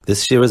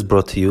This year is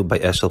brought to you by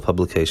Eshel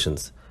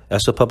Publications.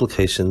 Eshel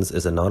Publications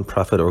is a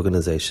non-profit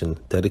organization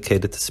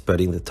dedicated to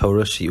spreading the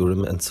Torah,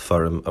 Shiurim, and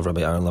Sefarim of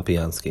Rabbi Aaron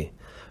Lapiansky.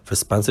 For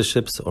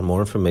sponsorships or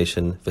more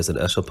information, visit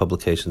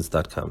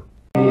eshelpublications.com.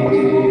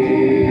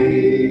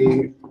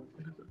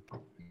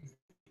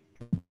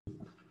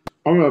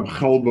 Amar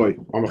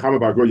Chalboy, Amar Chama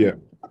Bargoya,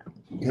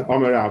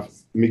 Amar Rav,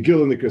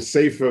 Megillah Nika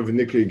Sefer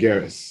v'Nika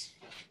Igeres.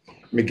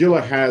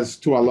 Megillah has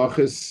two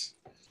halachas.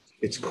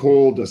 It's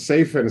called a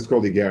Sefer and it's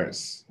called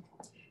Igeres.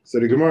 So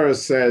the Gemara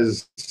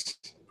says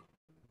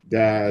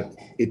that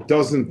it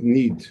doesn't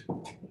need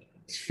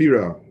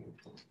tefillah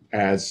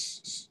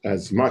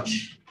as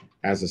much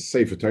as a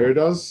Sefer Torah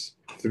does.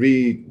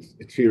 3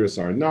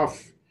 tefillahs are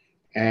enough,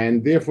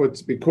 and therefore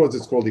it's because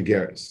it's called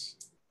Igeres.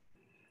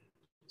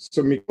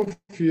 So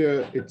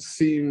Mikofia, it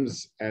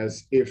seems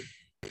as if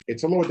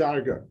it's a lower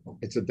darga.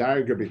 It's a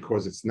darga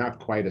because it's not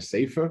quite a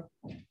sefer.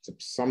 It's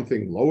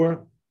something lower.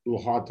 A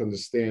little hard to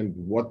understand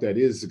what that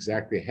is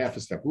exactly, half a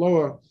step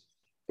lower.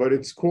 But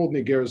it's called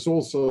Igeres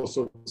also,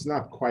 so it's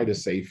not quite a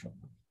sefer.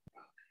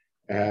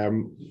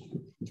 From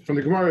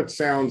the Gemara, it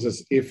sounds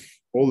as if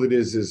all it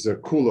is a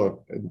kula,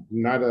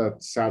 not a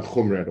tzad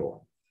chumra at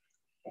all.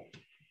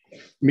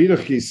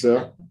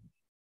 Midachisa,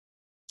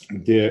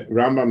 the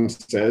Rambam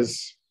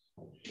says,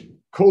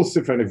 Kol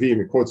Sifra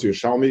Nevi'im, it quotes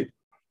Yerushalmi,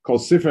 Kol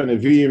Sifra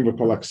Nevi'im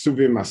v'kol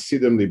aksuvim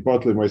asidim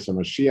libot l'moisa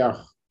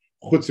Mashiach,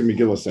 chutz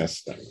Megillas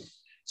Esther.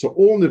 So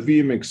all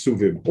Nevi'im and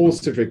Ksuvim, all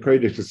Sifra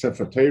Kodesh except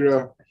for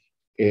Torah,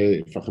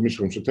 for Chamish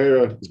Chum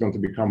Torah, is going to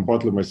become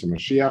bot l'moisa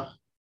Mashiach.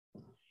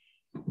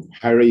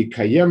 Harei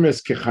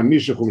kayemes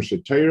kechamish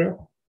Chum Torah,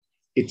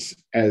 it's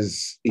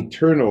as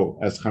eternal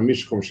as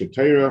Chamish Chum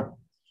Torah,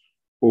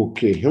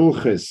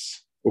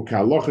 ukehilches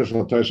ukehaloches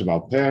shel Torah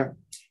shebal peh,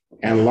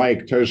 and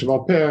like Torah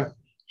shebal peh,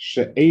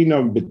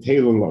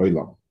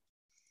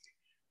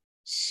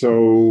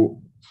 so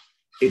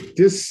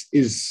this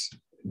is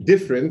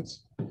different,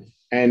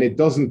 and it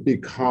doesn't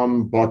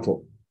become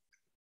bottle.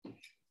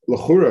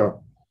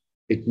 L'chura,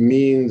 it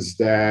means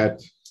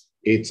that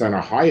it's on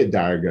a higher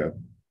darga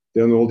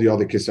than all the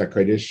other Kisar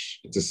Kodesh.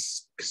 It's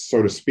a,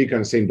 so to speak, on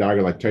the same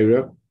darga like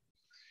Torah,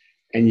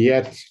 and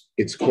yet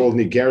it's called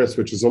Igeres,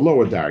 which is a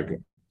lower darga.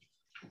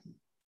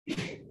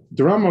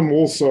 The Rambam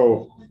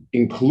also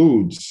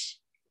includes.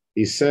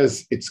 He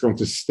says it's going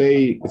to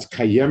stay, it's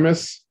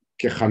kayemes,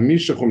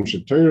 kechamisha chum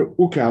shetorah,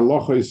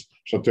 ukehalachos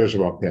shetorah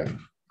shebal peh.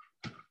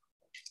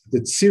 The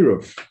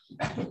tziruf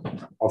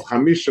of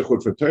chamisha chum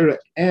shetorah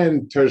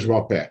and Torah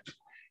shebal peh.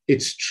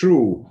 It's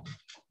true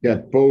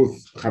that both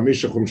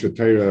chamisha chum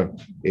shetorah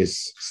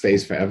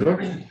stays forever.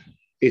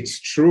 It's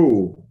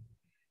true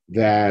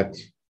that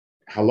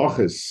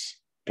halachos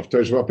of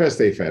Torah shebal peh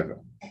stay forever.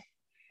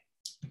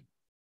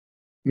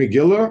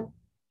 Megillah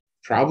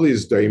probably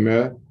is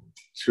doimeh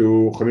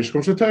to Chamish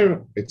Chum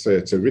Torah. It's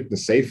a written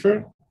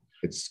sefer,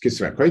 it's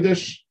Kisra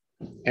Kodesh,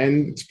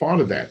 and it's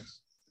part of that.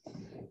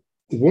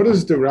 What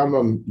does the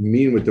Rambam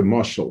mean with the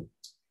mashal?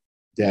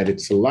 That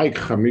it's like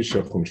Chamish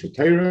Chum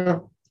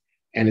Torah,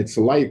 and it's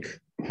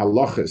like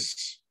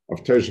halachas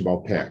of Torah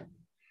shebal peh.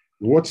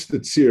 What's the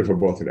tzir for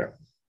both of them?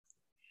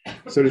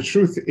 So the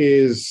truth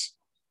is,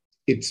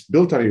 it's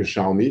built on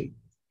Yerushalmi.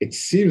 It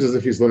seems as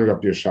if he's learning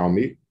up the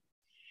Yerushalmi.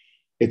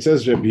 It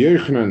says Rabbi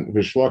Yochanan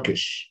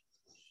v'Shlokish.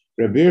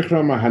 Rabbi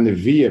Yochanan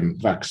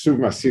haneviim v'aksuv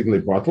masidin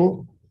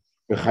lebatel,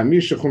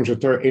 v'chamish chum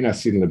shetorah ein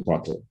asidin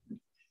lebatel.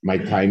 My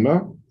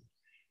timer,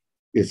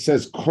 it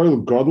says kol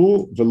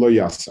gadol v'lo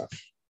yasaf.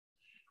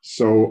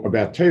 So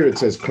about Torah it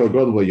says kol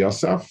gadol v'lo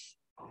yasaf,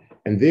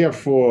 and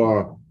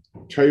therefore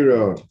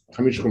Torah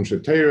chamish chum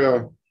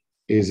shetorah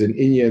is an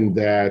inyan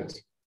that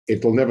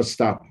it will never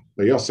stop.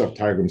 The Yosef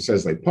Targum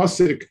says like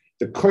pasuk,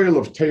 the koil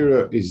of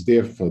Torah is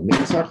there for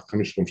netzach,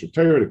 chamish chum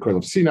shetorah, the koil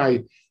of Sinai,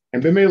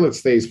 and b'meil it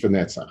stays for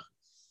netzach.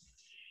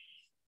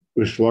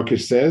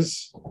 Shlokish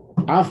says,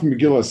 Af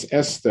Megillas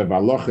Esther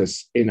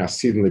v'aloches ein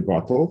asidin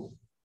lebatel.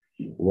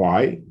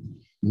 Why?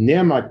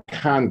 Nema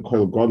kan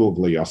kol gadol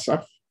v'lo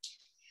yasaf.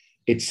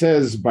 It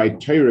says by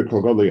Torah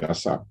kol gadol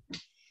yasaf.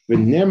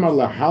 V'nema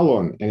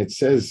lahalon, and it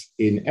says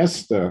in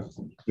Esther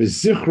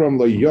v'zichron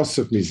lo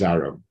yosef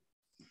mizaram.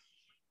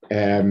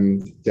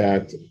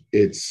 That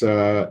it's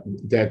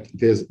that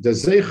there's the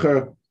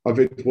zecher of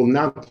it will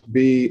not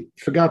be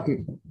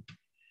forgotten.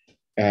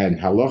 And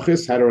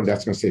halachis,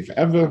 that's going to stay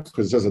forever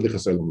because it says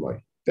alichas olam loy.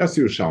 That's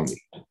the Yerushalmi.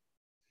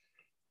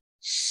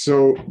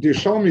 So the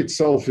Yerushalmi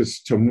itself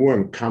is tamur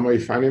and kamay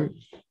fanim.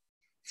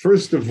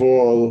 First of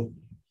all,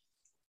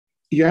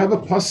 you have a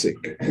pasuk.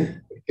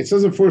 It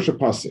says in Fursha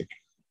pasuk.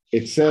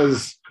 It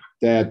says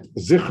that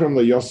zichron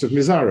lo Yosef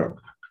mizara.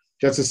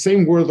 That's the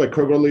same word like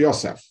kol gadol lo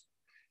Yosef.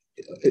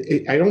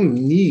 I don't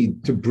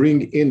need to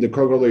bring in the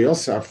kol gadol lo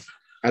Yosef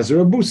as a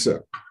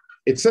rabusa.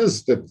 It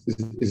says that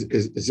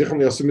zichron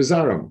lo Yosef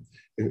mizaram.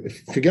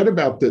 Forget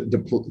about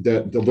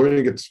the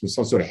learning it from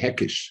some sort of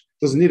hekish.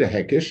 It doesn't need a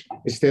hekish.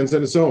 It stands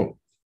on its own.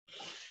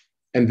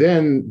 And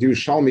then the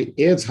Yerushalmi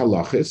adds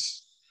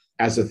halachis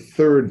as a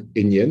third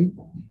inyan.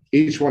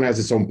 Each one has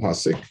its own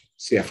pasuk.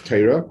 So you have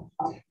Torah.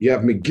 You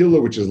have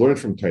Megillah, which is learned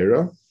from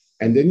Torah.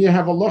 And then you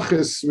have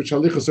halachas, which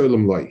halichas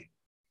olam loy.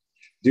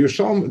 The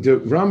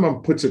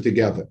Rambam puts it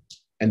together.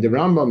 And the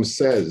Rambam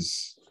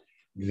says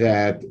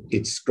that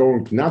it's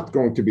not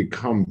going to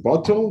become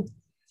bottle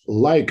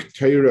like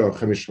Torah,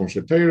 Chamish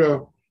Chomshe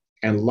Torah,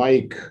 and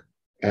like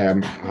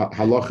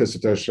halachas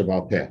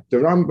Shaval Peh. The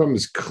Rambam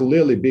is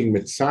clearly being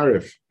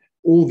mitzaref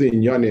all the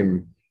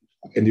inyanim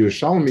in the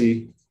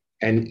Yerushalmi,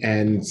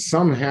 and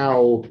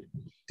somehow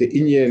the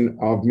inyan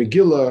of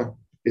Megillah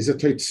is a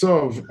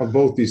teitzov of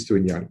both these two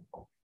inyanim.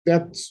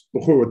 That's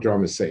what the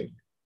Rambam is saying.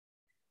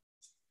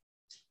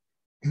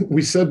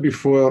 We said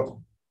before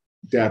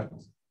that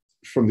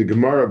from the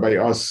Gemara by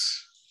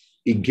us,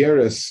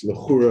 Igeres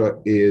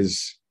L'chura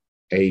is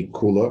a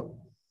kula.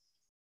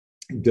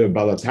 The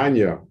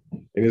Balatanya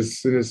in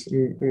his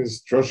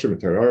Droshim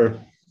Torah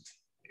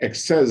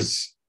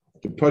says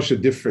the Pasha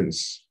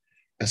difference.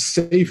 A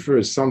sefer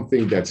is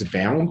something that's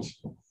bound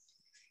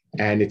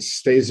and it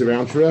stays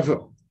around forever.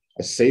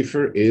 A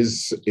sefer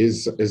is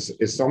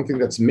something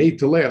that's made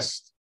to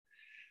last.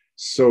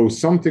 So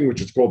something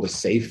which is called a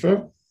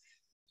sefer,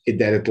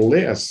 that it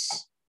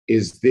lasts,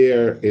 is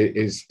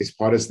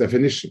part of its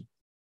definition.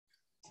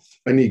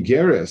 An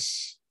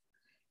Igeres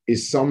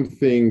is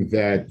something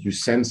that you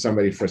send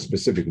somebody for a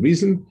specific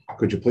reason.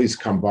 Could you please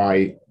come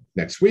by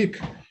next week?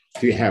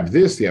 Do you have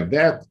this? Do you have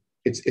that?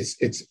 It's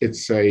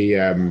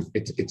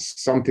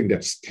something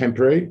that's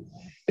temporary.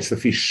 It's the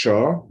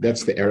fisha.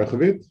 That's the erech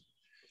of it,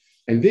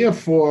 and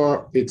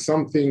therefore it's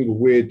something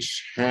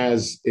which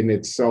has in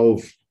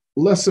itself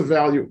lesser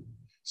value.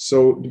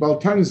 So the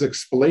Baltan is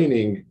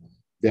explaining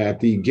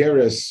that the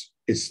Igeres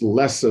is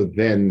lesser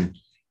than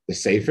the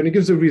sefer, and it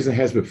gives a reason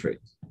Hezbollah for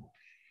it.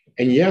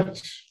 And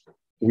yet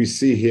we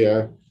see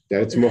here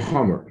that it's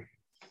Muhammad.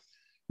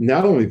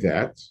 Not only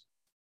that,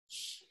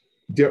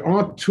 there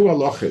are two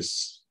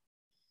halachas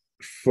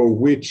for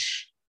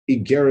which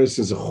Igeres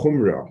is a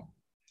chumrah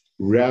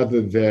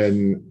rather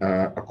than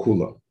a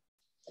kula.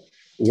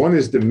 One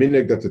is the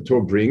minhag that the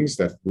Torah brings,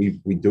 that we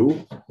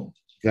do,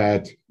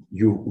 that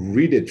you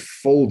read it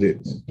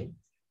folded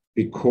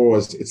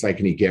because it's like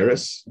an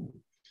Igeres.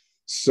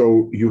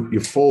 So you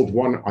fold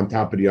one on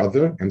top of the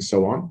other and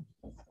so on.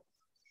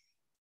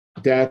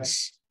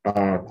 That's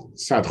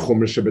sad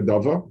chumrah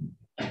shebedava.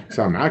 It's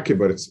not makeh,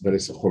 but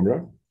it's a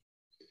chumrah.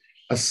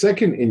 A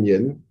second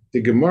inyan,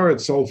 the Gemara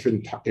itself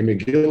in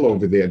Megillah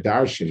over there,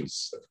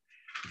 darshins,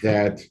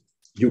 that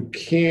you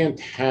can't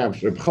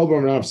have, Reb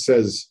Chalban Rav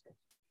says,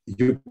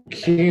 you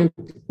can't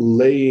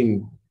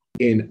lay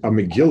in a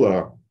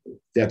Megillah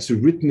that's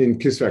written in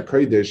Kisra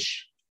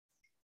Kodesh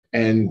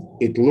and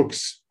it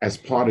looks as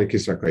part of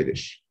Kisra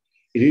Kodesh.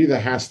 It either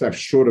has to have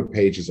shorter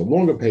pages or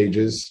longer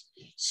pages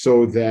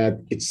so that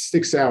it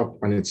sticks out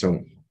on its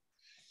own.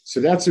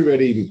 So that's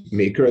already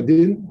Maker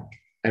Adin,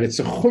 and it's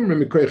a Chumrah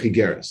Mikoich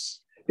Igeres.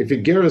 If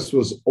Igeres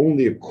was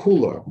only a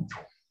kula,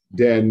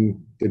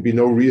 then there'd be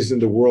no reason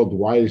in the world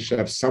why you should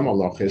have some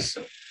halachas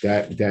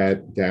that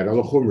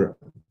are chumrah.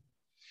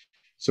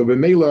 So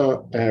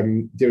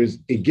b'meila, there is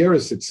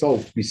Igeres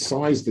itself,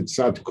 besides the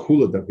tzad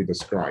kula that we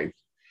described,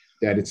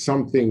 that it's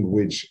something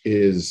which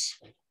is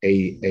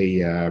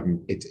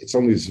it's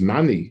only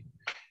zmani.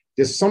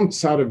 There's some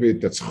tzad of it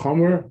that's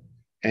chomer,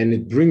 and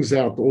it brings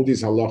out all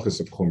these halachas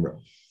of chumrah.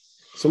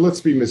 So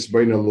let's be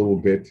misbein a little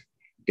bit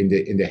in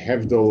the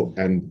Hevdel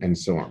and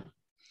so on.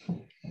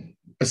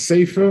 A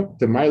sefer,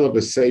 the mile of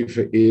a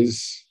sefer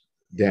is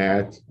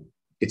that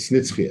it's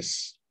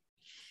nitzchias.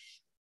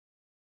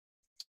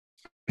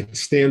 It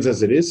stands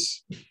as it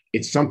is.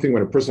 It's something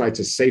when a person writes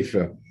a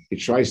sefer, he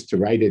tries to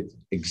write it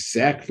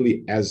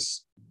exactly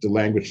as the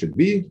language should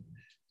be,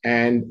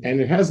 and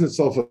it has in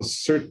itself a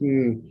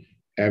certain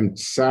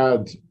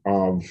tzad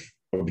of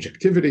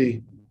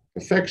objectivity,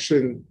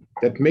 perfection,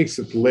 that makes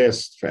it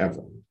last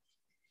forever.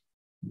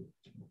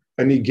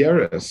 An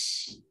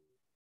Igeres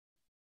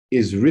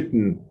is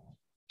written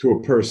to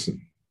a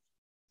person,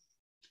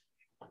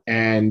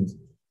 and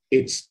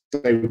it's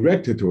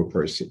directed to a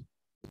person.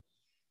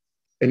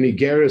 An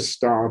Igeres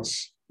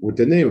starts with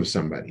the name of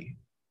somebody.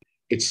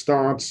 It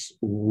starts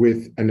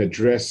with an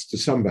address to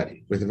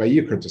somebody, with a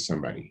vayikra to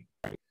somebody.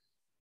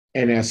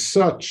 And as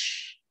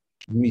such,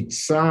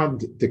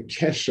 mitzad the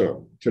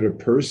kesher to the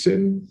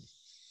person,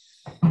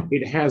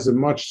 it has a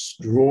much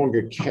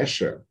stronger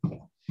kesher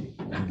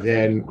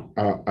than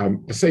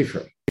a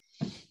sefer.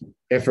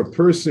 If a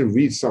person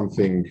reads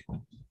something,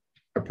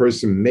 a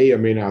person may or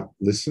may not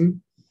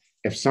listen.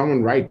 If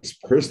someone writes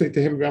personally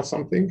to him about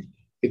something,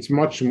 it's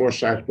much more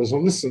shaykh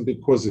doesn't listen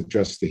because it's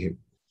just to him.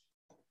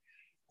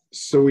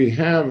 So we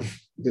have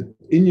the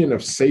inyan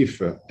of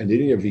sefer and the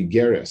inyan of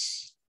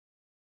Igeres.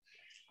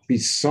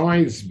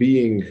 Besides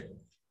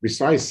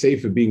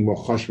sefer being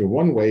mochash in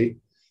one way,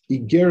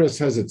 Igeres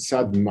has a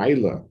tzad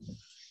maila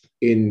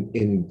in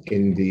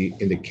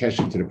the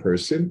kesher to the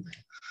person,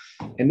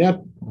 and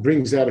that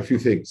brings out a few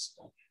things.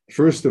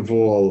 First of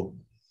all,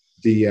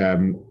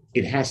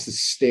 it has to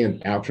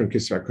stand out from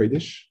Kisra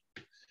Kodesh.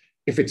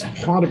 If it's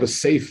part of a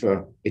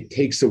sefer, it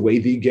takes away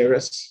the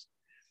Igeres.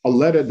 A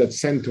letter that's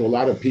sent to a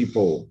lot of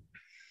people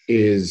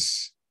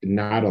is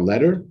not a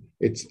letter.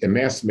 It's a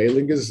mass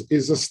mailing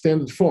is a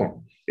standard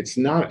form. It's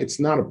not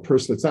a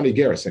person. It's not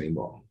Igeres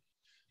anymore.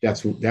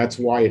 That's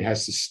why it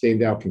has to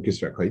stand out from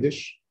Kisra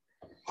Kodesh.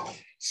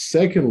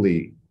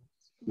 Secondly,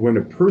 when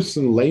a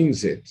person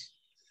lanes it,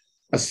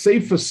 a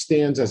sefer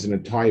stands as an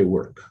entire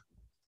work.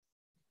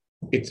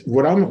 It's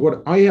what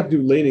I have to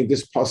do laning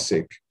this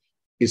pasuk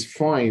is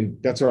fine.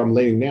 That's what I'm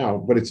laning now,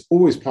 but it's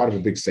always part of a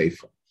big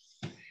sefer.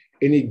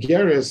 In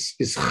Igeres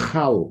is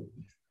chal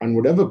on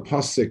whatever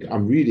pasuk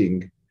I'm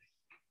reading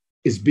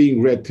is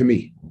being read to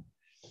me,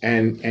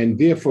 and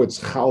therefore it's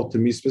chal to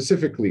me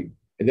specifically,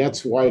 and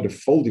that's why the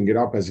folding it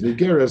up as an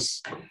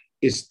Igeres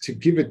is to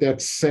give it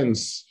that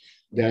sense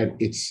that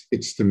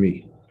it's to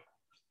me.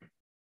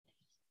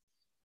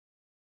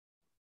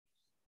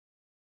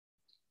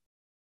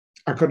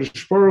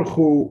 HaKadosh Baruch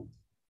Hu,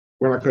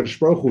 when HaKadosh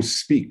Baruch Hu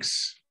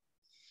speaks,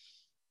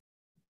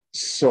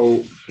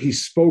 so he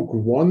spoke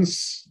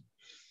once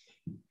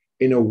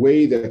in a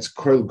way that's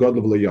Kol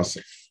Gadol V'lo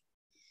Yosef.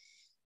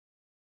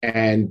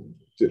 And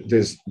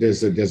there's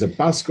a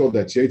Baskol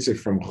that's Yitzchak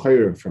from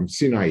Chayr, from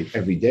Sinai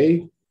every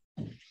day,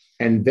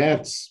 and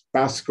that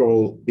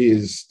Baskol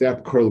is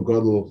that Kol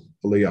Gadol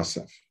V'lo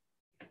Yosef.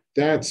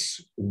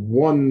 That's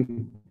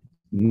one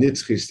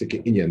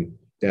nitzchistic inyan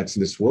that's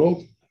in this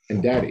world,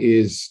 and that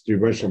is the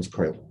Rebbe Shem's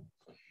Koil.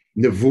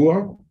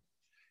 Nevuah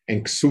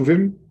and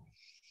Ksuvim,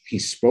 he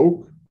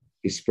spoke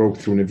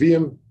through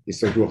Nevi'im, he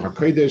spoke through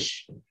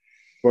HaKodesh,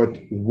 but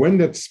when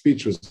that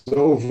speech was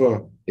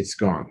over, it's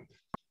gone.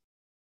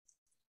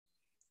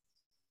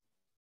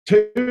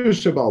 Torah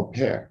Shebal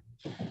Peh,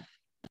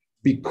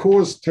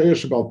 because Torah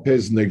Shebal Peh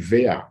is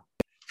Nevea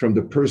from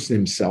the person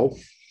himself,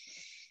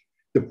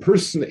 the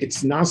person,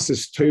 it's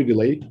Nasis Torah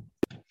delay,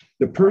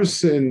 the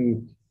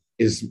person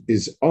is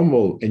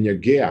Amol and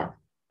Yagea,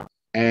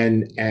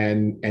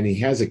 and he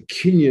has a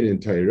kinyan in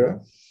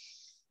Torah,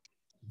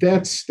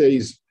 that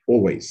stays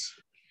always.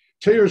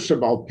 Torah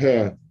Shebal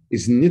Peh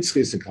is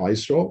Nitzchis and Klal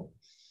Yisrael,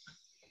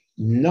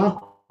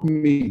 not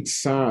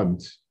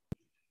mitzad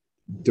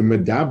the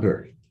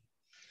Medaber,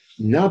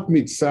 not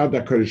mitzad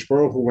HaKadosh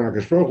Baruch Hu. When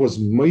HaKadosh Baruch Hu was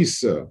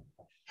Moisa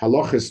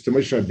halachas to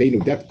Moshe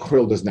Rabbeinu, that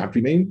coil does not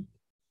remain.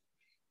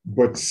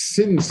 But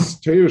since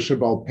Torah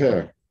Shebal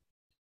Peh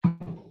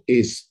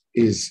is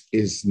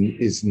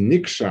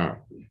niksha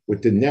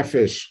with the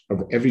nefesh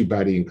of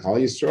everybody in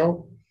Klal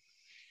Yisrael,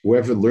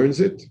 whoever learns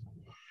it,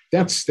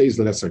 that stays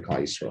l'nesar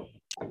Klal Yisrael.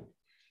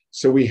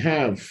 So we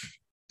have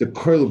the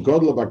Koil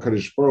Gadol of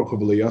HaKadosh Baruch Hu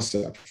V'lo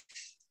Yosef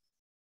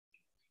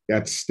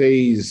that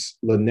stays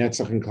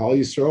l'netzach in Klal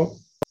Yisrael,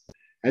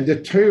 and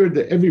the Torah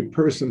that every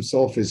person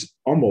himself is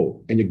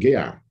Amol and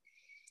Yagea,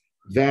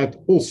 that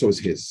also is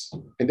his,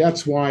 and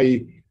that's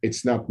why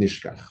it's not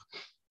nishkach.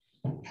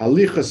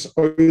 Halichas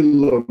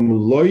olam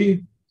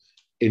loy,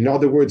 in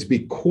other words,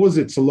 because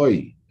it's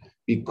loy,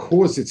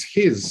 because it's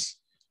his,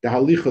 the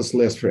halichas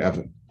lasts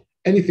forever.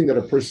 Anything that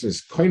a person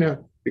is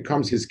koina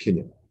becomes his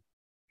kinyan.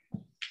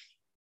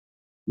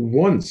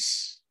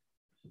 Once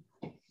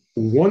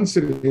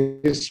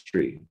in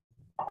history,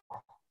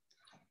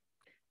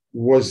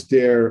 was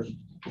there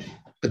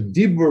a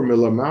dibur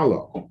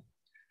milamala,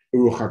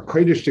 uruch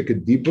hakodesh a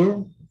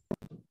dibur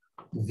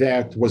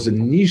that was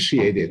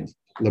initiated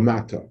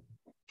lamata.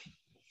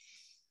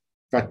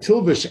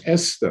 Vatilvish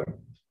Esther,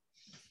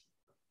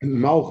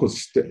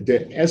 Malchus,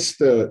 the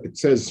Esther, it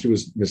says she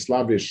was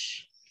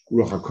mislavish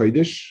ruach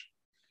hakodesh.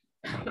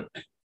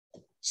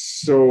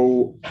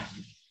 So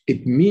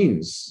it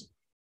means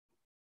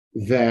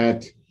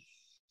that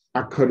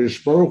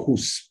HaKadosh Baruch Hu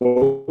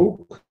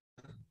spoke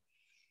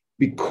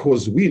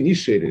because we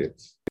initiated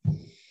it,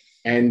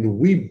 and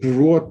we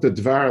brought the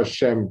Dvar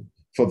Hashem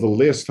for the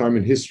last time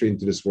in history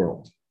into this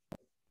world.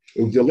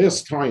 It would be the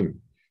last time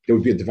there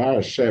would be a Dvar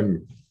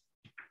Hashem,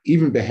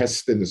 even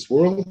behest in this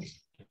world,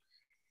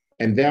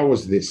 and that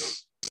was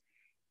this.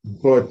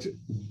 But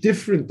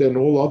different than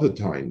all other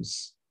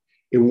times,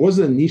 it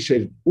wasn't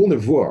initiated. All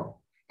nevuah,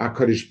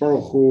 HaKadosh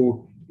Baruch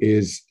Hu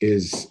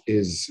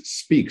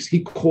speaks.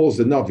 He calls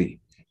the Navi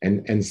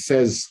and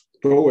says,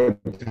 "Go and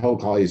tell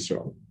Klal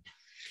Yisrael."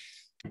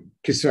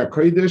 Kisra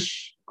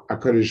Kodesh,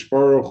 HaKadosh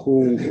Baruch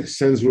Hu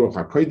sends Ruach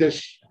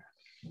HaKodesh.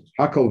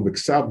 Hakal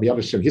B'Ksav Miyad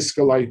Hashem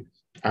Hiskalai.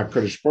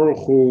 HaKadosh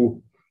Baruch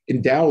Hu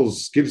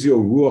endows, gives you a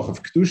Ruach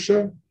of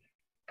Kedusha,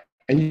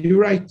 and you're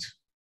right.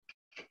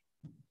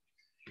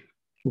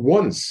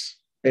 Once,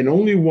 and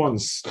only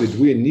once, did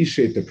we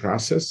initiate the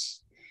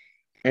process,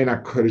 and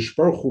HaKadosh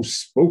Baruch Hu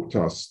spoke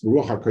to us,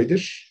 Ruach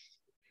HaKodesh,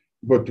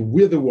 but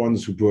we're the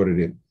ones who brought it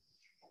in.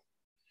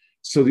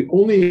 So the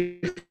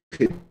only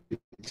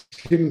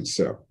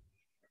timtza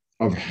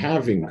of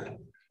having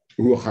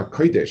Ruach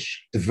HaKodesh,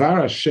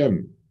 Dvar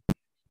Hashem,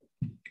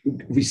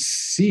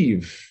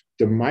 receive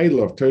the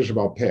Maila of Torah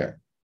Shebal Peh,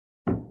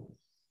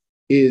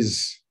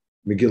 is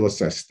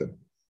Megillas Esther.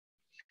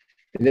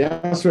 And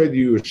that's why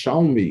the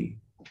Yerushalmi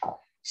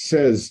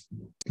says,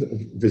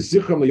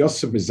 V'zichram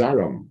Yosef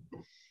Mizaram,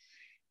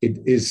 it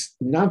is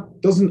not,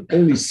 doesn't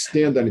only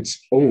stand on its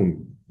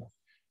own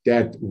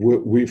that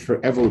we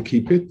forever will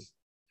keep it.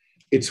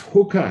 It's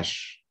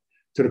hukash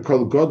to the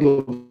Kol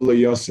Gadol Lo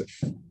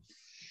Yosef.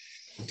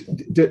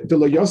 The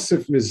Lo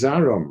Yosef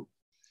Mizaram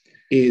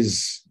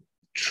is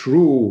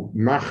true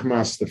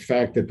machmas, the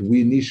fact that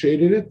we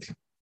initiated it,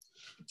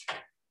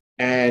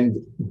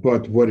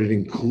 but what it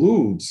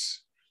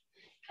includes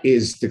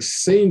is the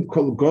same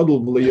Kol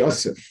Gadol Lo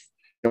Yosef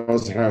that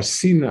was Har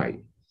Sinai,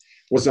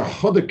 was a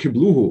Hoda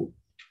Kibluhu,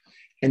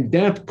 and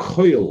that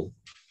coil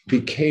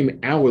became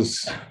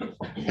ours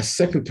a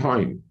second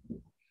time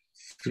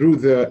through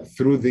the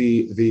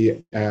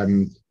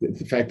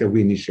fact that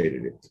we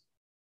initiated it.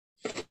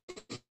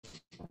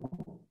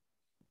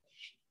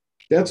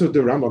 That's what the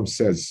Rambam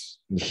says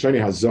in the Shani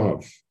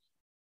HaZahav,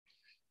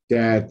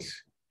 that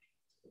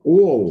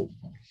all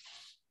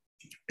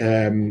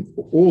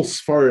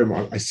Sfarim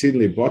are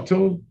asidli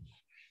bottle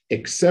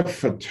except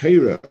for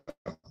Torah,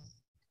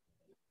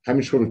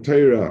 Hamishon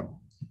Torah,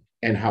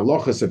 and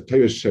halachas of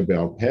Torah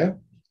Shebel Peh,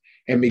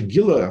 and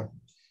Megillah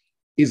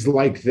is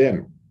like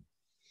them,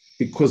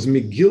 because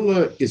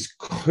Megillah is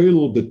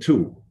koil the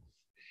two.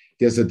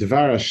 There's a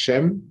Dvar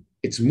Hashem.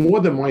 It's more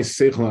than my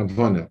Seichel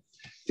Advana.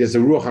 There's a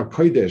Ruach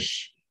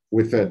HaKodesh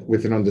with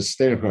an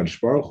understanding of Hakadosh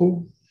Baruch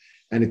Hu,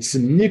 and it's a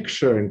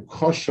niksha and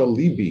kosher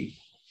libi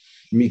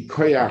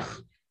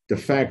mikoyach, the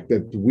fact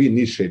that we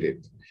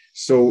initiated.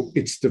 So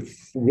it's the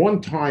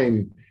one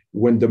time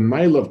when the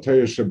mile of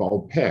Torah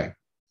Shebal Peh,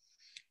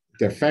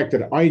 the fact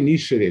that I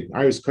initiated,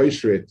 I was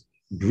kosher it,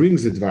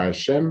 brings the Dvar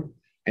Hashem,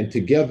 and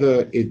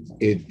together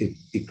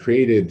it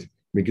created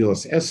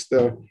Megillas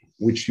Esther,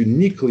 which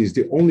uniquely is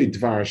the only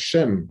Dvar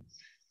Hashem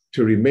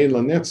to remain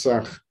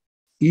lanetzach,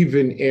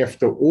 even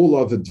after all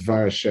other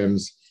Dvar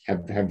Hashems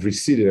have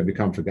receded and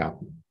become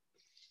forgotten.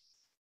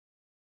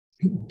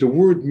 The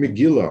word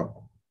Megillah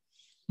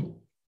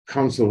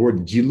comes from the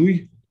word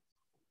Gilui.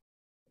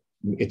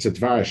 It's a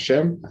Dvar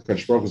Hashem.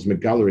 Hakadosh Baruch Hu is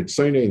Megaler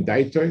Ritzono in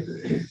Daitoi.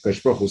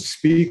 Hakadosh Baruch Hu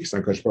speaks,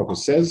 and Hakadosh Baruch Hu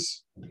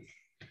says.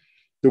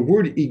 The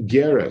word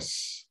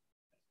Igeres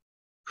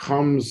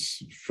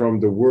comes from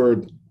the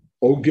word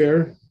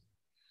Oger,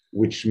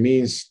 which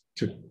means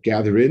to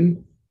gather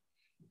in,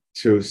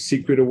 to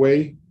secret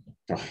away,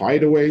 to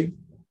hide away.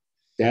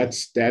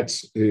 That's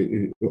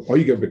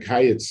Oiger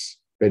Bekayetz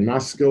Ben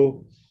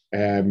Maskil.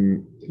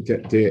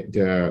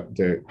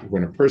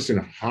 When a person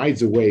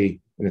hides away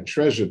in a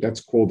treasure,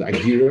 that's called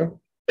Agira.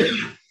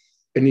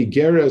 And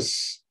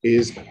Igeres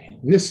is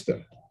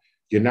Nista.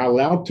 You're not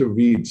allowed to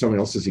read someone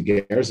else's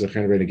Igeres, the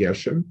Chenrei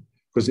Gershom,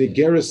 because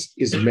Igeres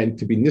is meant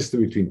to be Nista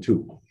between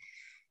two.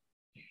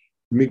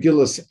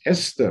 Megillas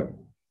Esther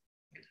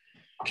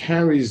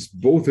carries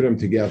both of them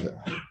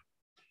together.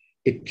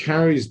 It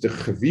carries the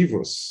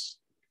Chavivus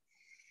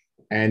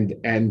and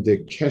the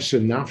Kesher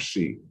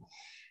Nafshi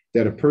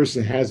that a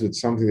person has with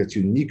something that's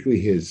uniquely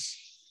his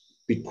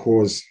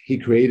because he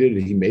created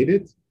it, he made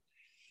it,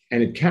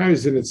 and it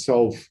carries in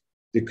itself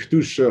the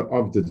Kedusha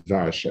of the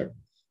Dvar Hashem.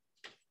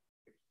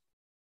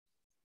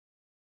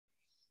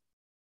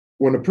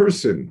 When a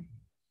person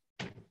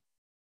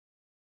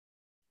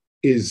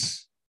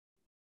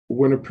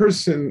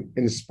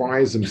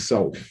inspires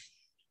himself,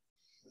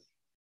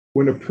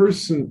 when a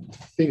person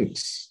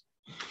thinks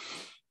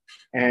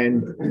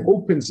and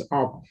opens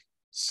up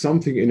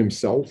something in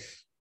himself,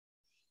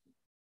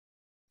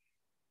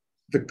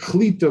 the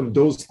cleat of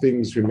those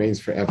things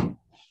remains forever.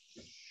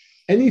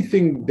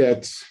 Anything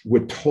that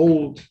we're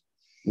told,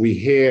 we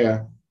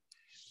hear,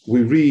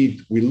 we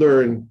read, we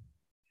learn,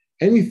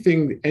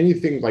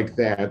 anything like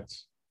that,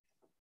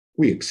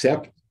 we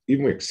accept,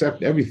 even we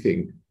accept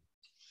everything,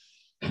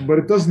 but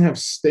it doesn't have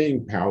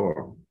staying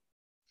power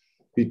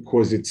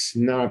because it's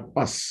not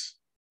us.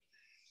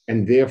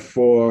 And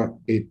therefore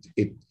it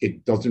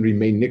doesn't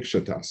remain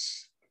niksha to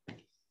us.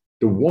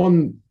 The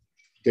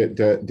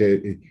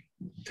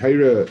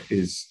Torah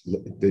is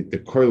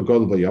the Koil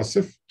Gadol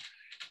Yosef,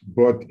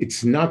 but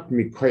it's not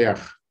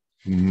mikoyach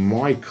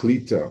my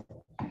klita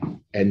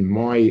and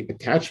my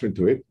attachment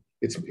to it.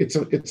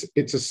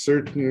 It's a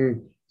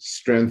certain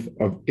strength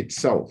of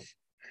itself,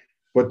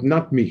 but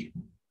not me.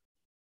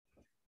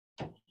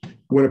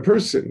 When a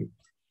person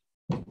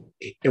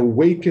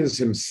awakens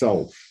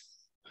himself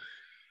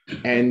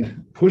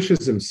and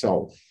pushes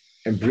himself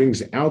and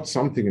brings out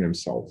something in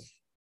himself,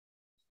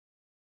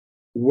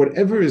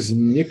 whatever is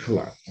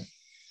niklat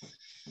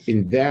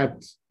in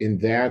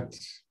that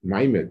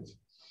maimed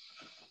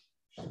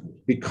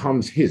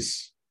becomes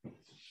his,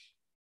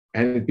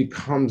 and it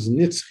becomes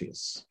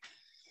nitzchis.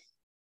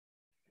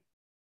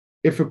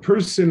 If a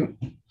person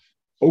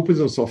opens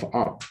himself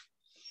up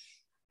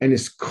and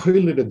is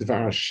koiled at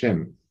Dvar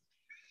Hashem,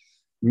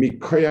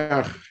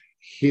 mikoyach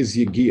his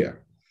yigia,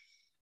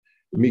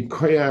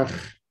 mikoyach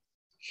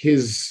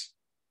his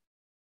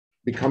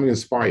becoming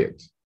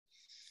inspired,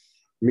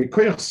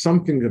 mikoyach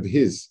something of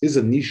his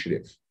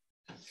initiative,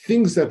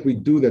 things that we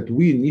do that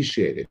we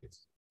initiated,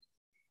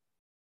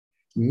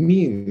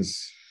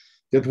 means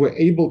that we're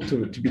able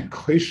to be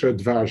kosher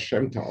Dvar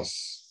Hashem to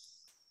us,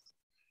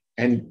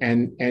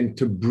 and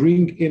to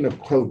bring in a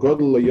Kol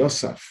Gadol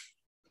Yosef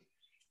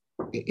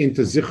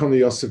into Zichron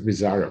Yosef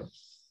Mizarim.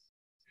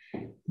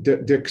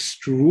 the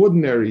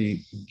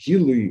extraordinary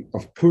gilui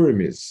of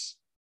Purim is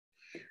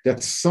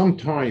that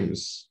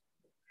sometimes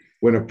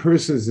when a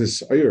person is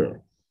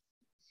desire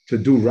to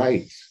do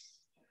right,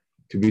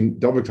 to be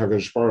David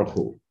HaKadosh Baruch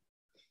Hu,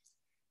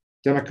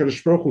 then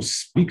HaKadosh Baruch Hu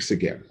speaks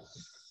again.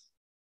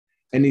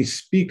 And he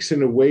speaks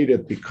in a way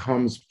that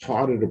becomes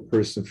part of the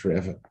person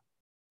forever.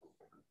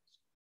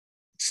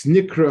 It's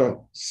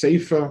Nikra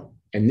Sefer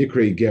and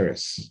Nikra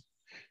Igeres.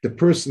 The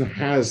person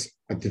has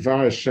a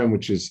Dvar Hashem,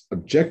 which is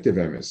objective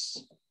emes,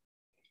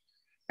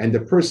 and the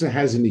person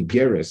has an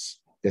Igeres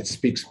that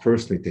speaks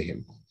personally to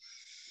him.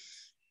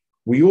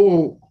 We're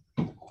all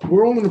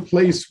in a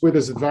place where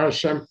there's a Dvar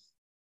Hashem,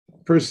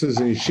 person is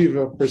in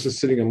yeshiva, person is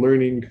sitting and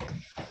learning.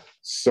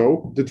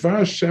 So the Dvar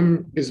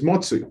Hashem is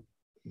Motzi.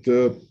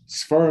 The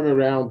Sfarim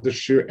around the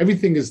Shir,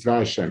 everything is Dvar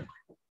Hashem.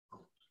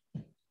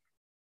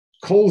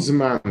 Kol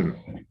Zman,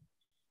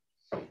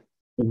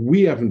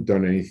 we haven't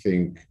done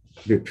anything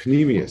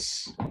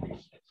v'pnimius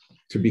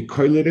to be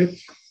koiled it.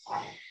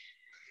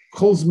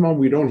 Kol Zman,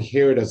 we don't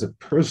hear it as a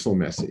personal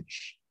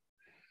message.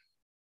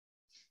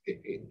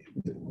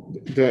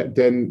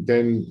 Then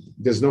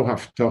there's no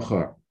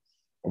haftacha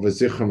of a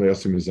zichron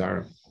le'asim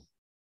mizarim.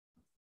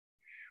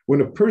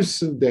 When a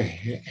person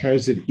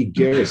has an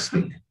Igeres,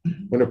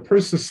 when a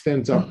person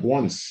stands up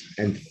once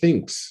and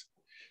thinks,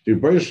 the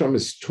Rebbe Hashem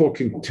is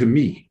talking to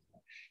me.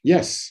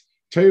 Yes,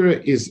 Torah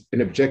is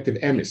an objective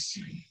emes,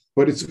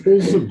 but it's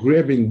also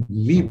grabbing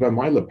me by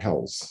my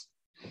lapels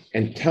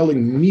and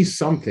telling me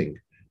something,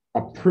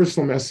 a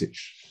personal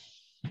message.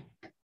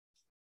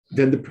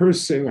 Then the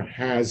person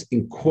has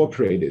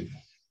incorporated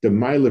the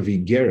mile of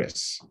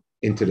Igeres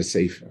into the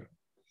Sefer.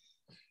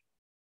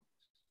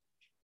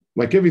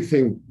 Like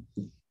everything,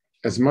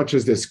 as much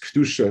as there's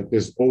Kedusha,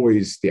 there's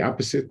always the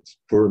opposite.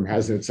 Purim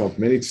has in itself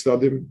many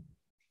tzaddim.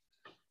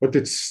 But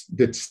the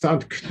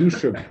tzad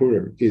Kedusha of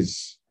Purim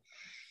is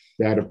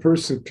that a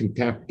person can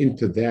tap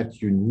into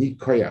that unique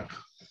koyach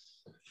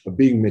of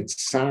being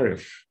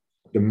mitzaref,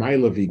 the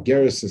mile of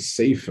Igeres and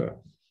Sefer,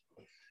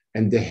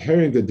 and the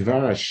hearing the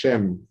Dvar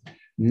Hashem,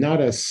 not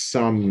as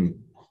some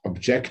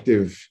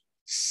objective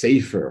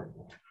Sefer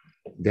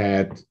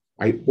that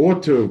I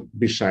ought to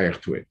be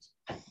shaykh to it.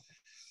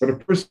 But a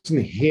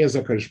person hears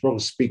HaKadosh Baruch Hu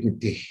speaking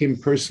to him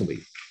personally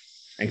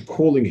and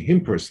calling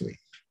him personally,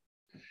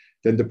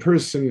 then the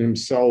person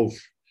himself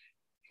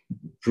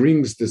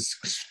brings this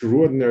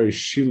extraordinary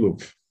shiluv,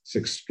 this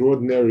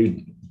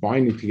extraordinary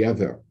binding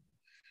together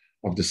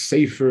of the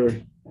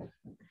Sefer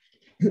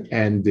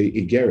and the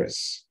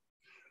Igeres,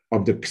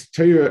 of the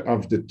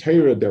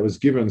Torah that was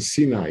given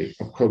Sinai,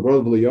 of Kol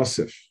Gadol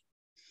Yosef,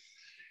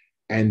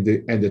 and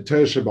the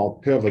Torah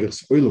Shabbat Peh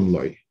V'Lichs Olam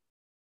Loi.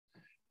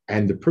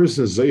 And the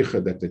person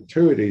zeicha that the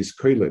Torah is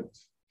koilet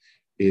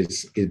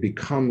it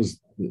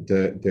becomes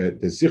the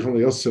Zichron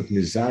Yosef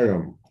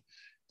Mizaram.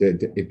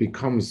 It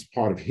becomes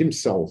part of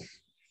himself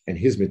and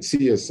his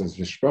Metzias and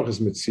Veshpachas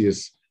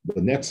Metzias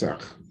the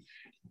Netzach,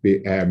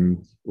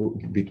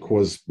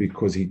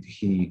 because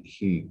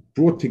he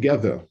brought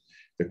together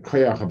the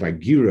koyach of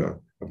Agira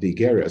of the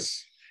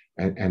Igeres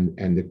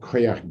and the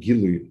koyach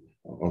Gilu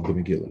of the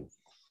Megillah.